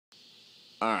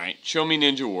Alright, show me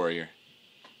Ninja Warrior.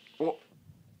 Oh.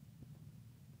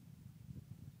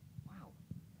 Wow.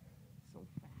 So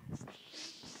fast.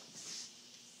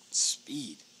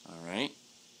 Speed. Alright.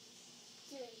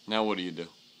 Now what do you do?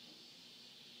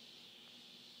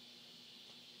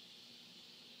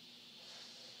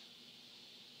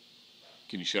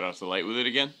 Can you shut off the light with it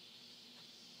again?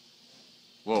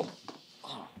 Whoa.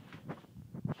 Oh.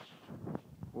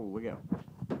 Whoa, look out.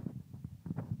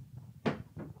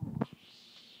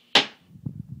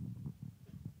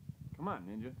 Come on,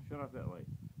 Ninja. Shut off that light.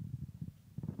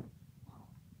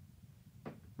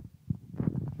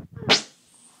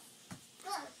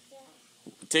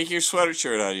 Take your sweater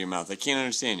shirt out of your mouth. I can't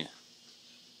understand you.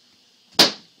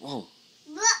 Whoa.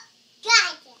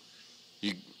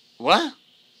 You what?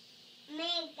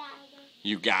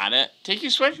 You got it? Take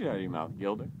your sweatshirt out of your mouth,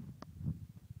 Gilder.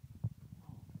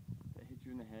 That hit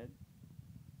you in the head?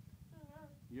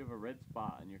 You have a red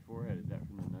spot on your forehead. Is that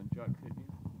from the nunchuck hitting you?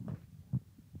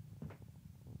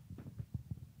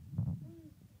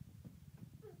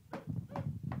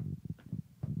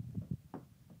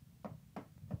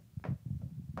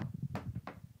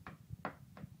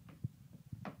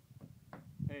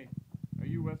 Hey, are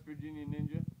you West Virginia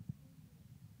Ninja?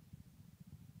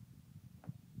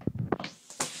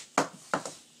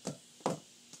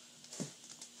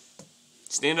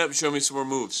 Stand up and show me some more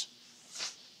moves.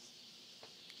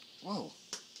 Whoa.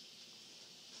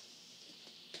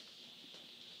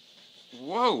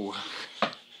 Whoa.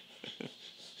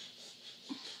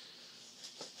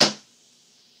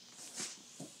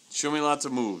 Show me lots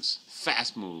of moves.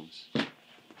 Fast moves.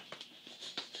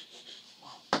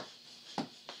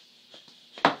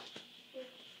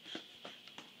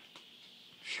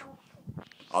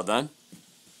 All done?